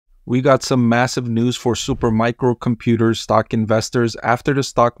We got some massive news for supermicrocomputer stock investors after the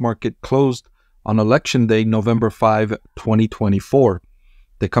stock market closed on Election Day, November 5, 2024.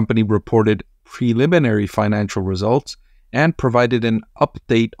 The company reported preliminary financial results and provided an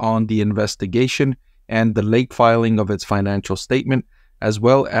update on the investigation and the late filing of its financial statement, as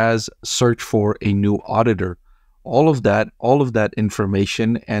well as search for a new auditor. All of that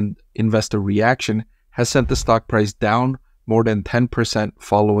information and investor reaction has sent the stock price down more than 10%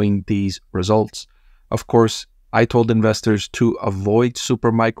 following these results. Of course, I told investors to avoid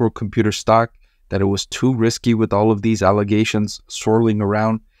supermicrocomputer stock, that it was too risky with all of these allegations swirling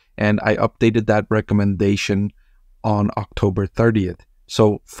around, and I updated that recommendation on October 30th.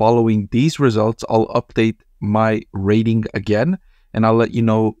 So following these results, I'll update my rating again, and I'll let you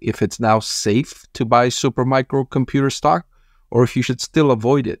know if it's now safe to buy supermicrocomputer stock or if you should still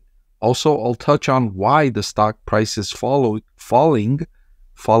avoid it. Also, I'll touch on why the stock price is falling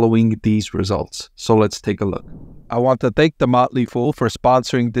following these results. So let's take a look. I want to thank The Motley Fool for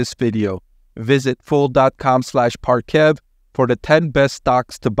sponsoring this video. Visit fool.com/Parkev for the 10 best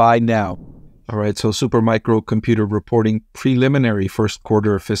stocks to buy now. All right, so Supermicrocomputer reporting preliminary first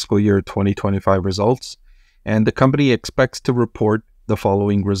quarter of fiscal year 2025 results, and the company expects to report the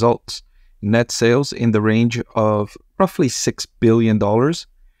following results. Net sales in the range of roughly $6 billion.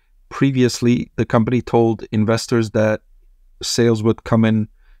 Previously, the company told investors that sales would come in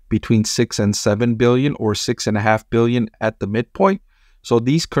between 6 and 7 billion or 6.5 billion at the midpoint. So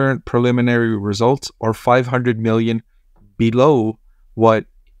these current preliminary results are 500 million below what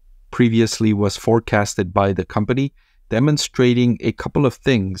previously was forecasted by the company, demonstrating a couple of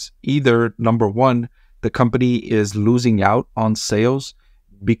things. Either, number one, the company is losing out on sales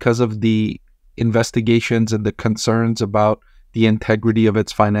because of the investigations and the concerns about the integrity of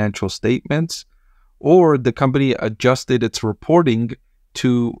its financial statements, or the company adjusted its reporting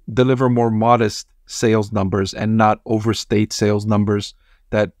to deliver more modest sales numbers and not overstate sales numbers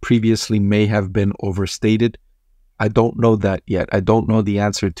that previously may have been overstated. I don't know that yet. I don't know the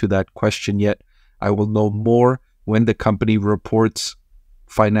answer to that question yet. I will know more when the company reports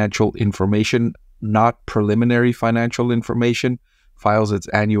financial information, not preliminary financial information, files its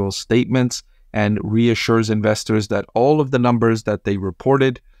annual statements, and reassures investors that all of the numbers that they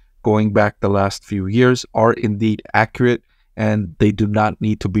reported going back the last few years are indeed accurate and they do not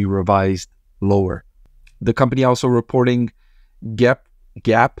need to be revised lower. The company also reporting GAAP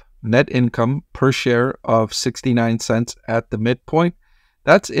net income per share of 69 cents at the midpoint.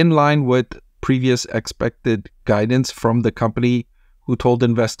 That's in line with previous expected guidance from the company, who told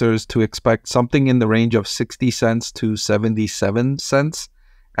investors to expect something in the range of 60 cents to 77 cents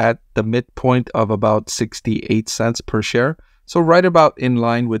at the midpoint of about 68 cents per share. So right about in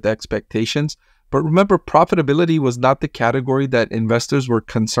line with expectations. But remember, profitability was not the category that investors were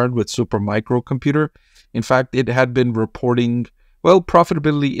concerned with Supermicrocomputer. In fact, it had been reporting, well,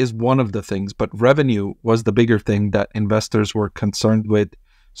 profitability is one of the things, but revenue was the bigger thing that investors were concerned with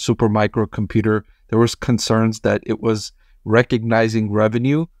Supermicrocomputer. There was concerns that it was recognizing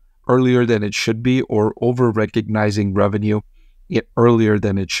revenue earlier than it should be, or over-recognizing revenue earlier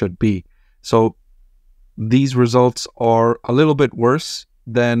than it should be. So these results are a little bit worse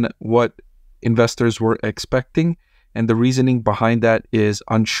than what investors were expecting, and the reasoning behind that is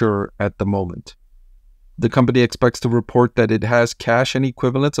unsure at the moment. The company expects to report that it has cash and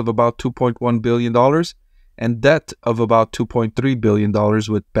equivalents of about $2.1 billion and debt of about $2.3 billion,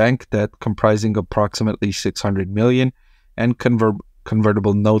 with bank debt comprising approximately $600 million and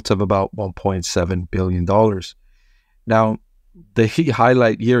convertible notes of about $1.7 billion. Now, the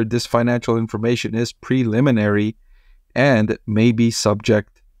highlight here, this financial information is preliminary and may be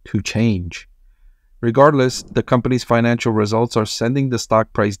subject to change. Regardless, the company's financial results are sending the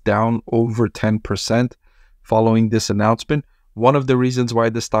stock price down over 10% following this announcement. One of the reasons why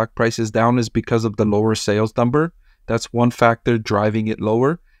the stock price is down is because of the lower sales number. That's one factor driving it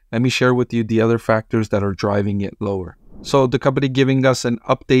lower. Let me share with you the other factors that are driving it lower. So the company giving us an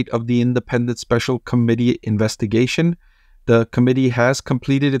update of the independent special committee investigation. The committee has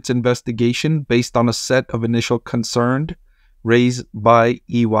completed its investigation based on a set of initial concerns raised by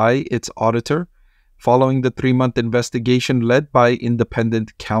EY, its auditor. Following the 3-month investigation led by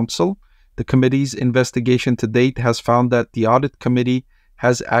independent counsel, the committee's investigation to date has found that the audit committee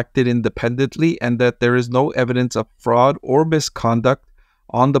has acted independently and that there is no evidence of fraud or misconduct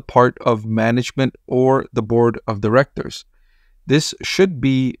on the part of management or the board of directors. This should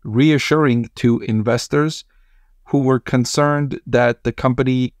be reassuring to investors who were concerned that the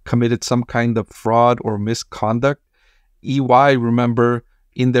company committed some kind of fraud or misconduct. EY, remember,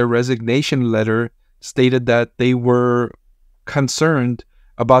 in their resignation letter, stated that they were concerned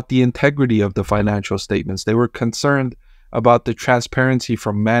about the integrity of the financial statements. They were concerned about the transparency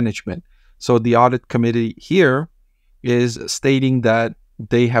from management. So the audit committee here is stating that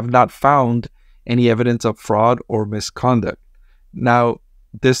they have not found any evidence of fraud or misconduct. Now,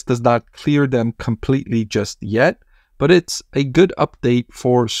 this does not clear them completely just yet, but it's a good update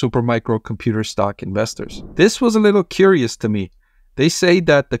for Supermicro computer stock investors. This was a little curious to me. They say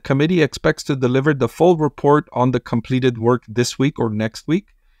that the committee expects to deliver the full report on the completed work this week or next week.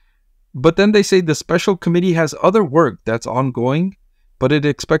 But then they say the special committee has other work that's ongoing, but it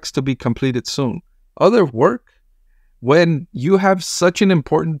expects to be completed soon. Other work? When you have such an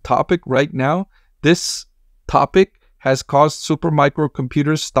important topic right now, this topic has caused Supermicro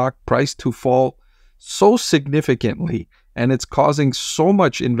Computer's stock price to fall so significantly, and it's causing so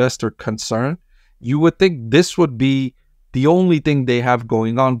much investor concern. You would think this would be the only thing they have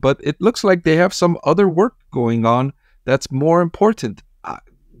going on, but it looks like they have some other work going on that's more important.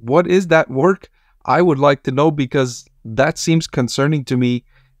 What is that work? I would like to know, because that seems concerning to me,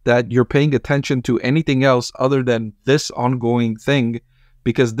 that you're paying attention to anything else other than this ongoing thing,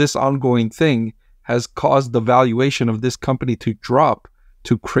 because this ongoing thing has caused the valuation of this company to drop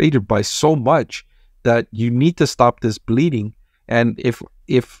to crater by so much that you need to stop this bleeding. And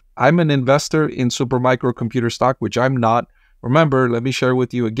if I'm an investor in Supermicro Computer stock, which I'm not, remember, let me share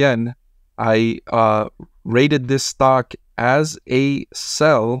with you again, I rated this stock as a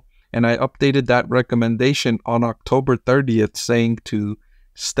sell, and I updated that recommendation on October 30th saying to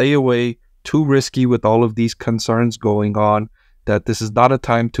stay away, too risky with all of these concerns going on, that this is not a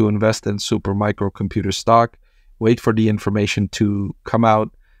time to invest in Supermicro Computer stock. Wait for the information to come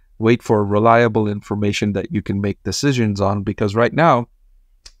out. Wait for reliable information that you can make decisions on, because right now,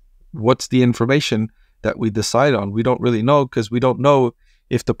 what's the information that we decide on? We don't really know, because we don't know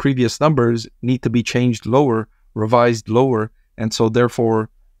if the previous numbers need to be changed lower, revised lower, and so therefore,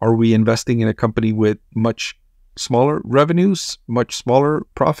 are we investing in a company with much smaller revenues, much smaller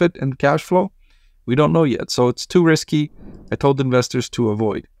profit and cash flow? We don't know yet, so it's too risky. I told investors to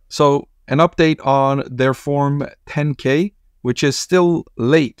avoid. So an update on their Form 10K, which is still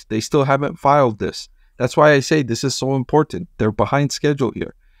late. They still haven't filed this. That's why I say this is so important. They're behind schedule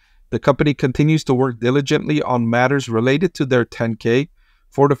here. The company continues to work diligently on matters related to their 10K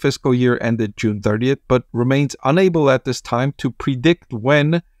for the fiscal year ended June 30th, but remains unable at this time to predict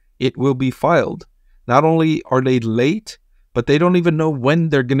when it will be filed. Not only are they late, but they don't even know when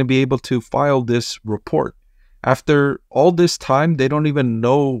they're going to be able to file this report. After all this time, they don't even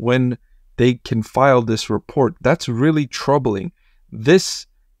know when they can file this report. That's really troubling. This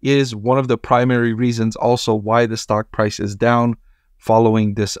is one of the primary reasons also why the stock price is down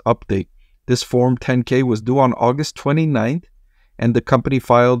following this update. This Form 10K was due on August 29th, and the company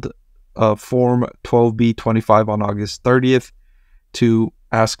filed Form 12B25 on August 30th to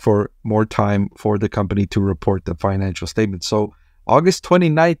ask for more time for the company to report the financial statement. So August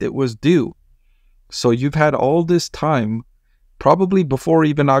 29th, it was due. So you've had all this time, probably before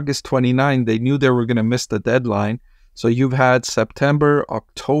even August 29, they knew they were going to miss the deadline. So you've had September,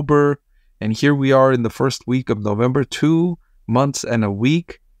 October, and here we are in the first week of November, 2 months and a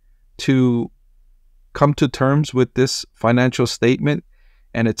week to come to terms with this financial statement,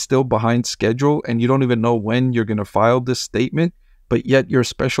 and it's still behind schedule, and you don't even know when you're going to file this statement, but yet your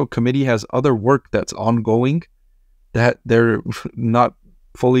special committee has other work that's ongoing that they're not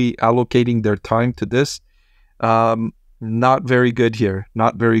fully allocating their time to this. Not very good here.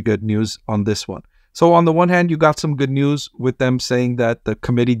 Not very good news on this one. So on the one hand, you got some good news with them saying that the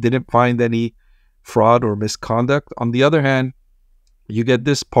committee didn't find any fraud or misconduct. On the other hand, you get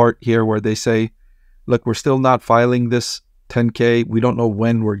this part here where they say, look, we're still not filing this 10K. We don't know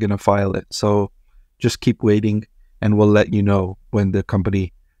when we're going to file it. So just keep waiting, and we'll let you know when the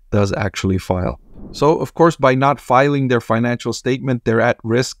company does actually file. So, of course, by not filing their financial statement, they're at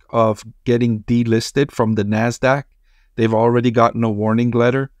risk of getting delisted from the NASDAQ. They've already gotten a warning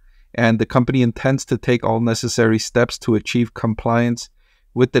letter, and the company intends to take all necessary steps to achieve compliance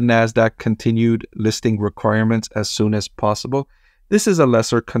with the NASDAQ continued listing requirements as soon as possible. This is a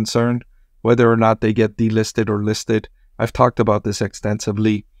lesser concern, whether or not they get delisted or listed. I've talked about this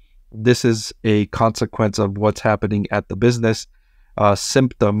extensively. This is a consequence of what's happening at the business, a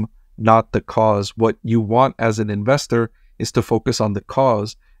symptom, not the cause. What you want as an investor is to focus on the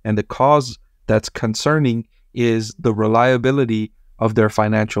cause, and the cause that's concerning is the reliability of their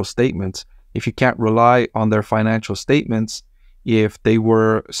financial statements. If you can't rely on their financial statements, if they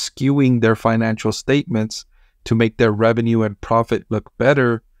were skewing their financial statements to make their revenue and profit look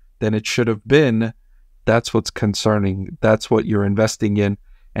better than it should have been, that's what's concerning. That's what you're investing in.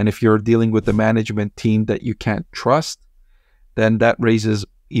 And if you're dealing with a management team that you can't trust, then that raises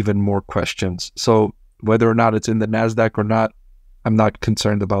even more questions. So whether or not it's in the NASDAQ or not, I'm not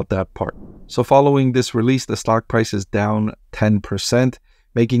concerned about that part. So following this release, the stock price is down 10%,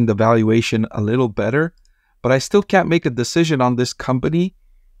 making the valuation a little better. But I still can't make a decision on this company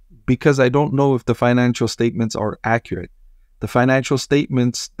because I don't know if the financial statements are accurate. The financial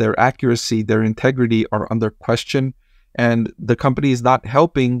statements, their accuracy, their integrity are under question, and the company is not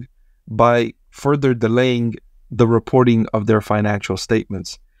helping by further delaying the reporting of their financial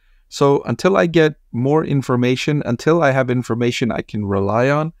statements. So until I get more information, until I have information I can rely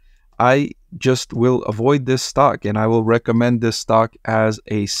on, I just will avoid this stock, and I will recommend this stock as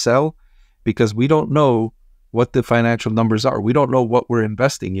a sell because we don't know what the financial numbers are. We don't know what we're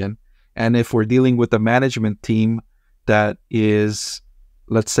investing in. And if we're dealing with a management team that is,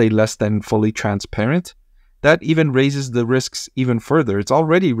 let's say, less than fully transparent, that even raises the risks even further. It's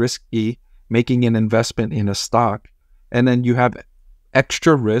already risky making an investment in a stock, and then you have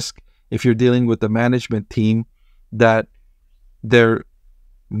extra risk if you're dealing with a management team that their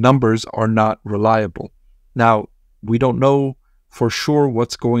numbers are not reliable. Now, we don't know for sure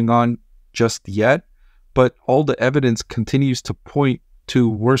what's going on just yet, but all the evidence continues to point to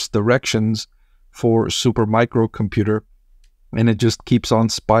worse directions for Supermicro, and it just keeps on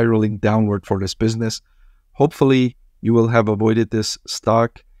spiraling downward for this business. Hopefully, you will have avoided this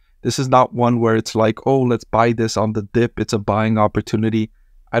stock. This is not one where it's like, oh, let's buy this on the dip. It's a buying opportunity.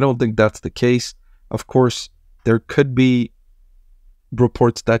 I don't think that's the case. Of course, there could be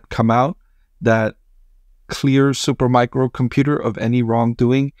reports that come out that clear Supermicro of any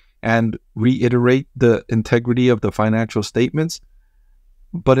wrongdoing and reiterate the integrity of the financial statements.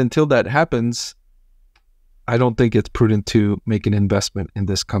 But until that happens, I don't think it's prudent to make an investment in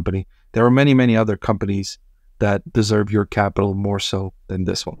this company. There are many, many other companies that deserve your capital more so than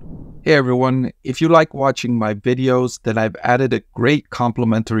this one. Hey everyone, if you like watching my videos, then I've added a great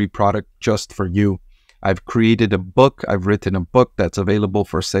complimentary product just for you. I've created a book. I've written a book that's available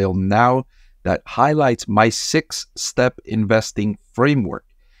for sale now that highlights my 6-step investing framework.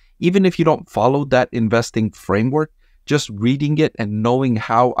 Even if you don't follow that investing framework, just reading it and knowing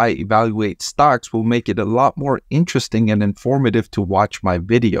how I evaluate stocks will make it a lot more interesting and informative to watch my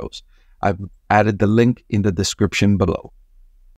videos. I've added the link in the description below.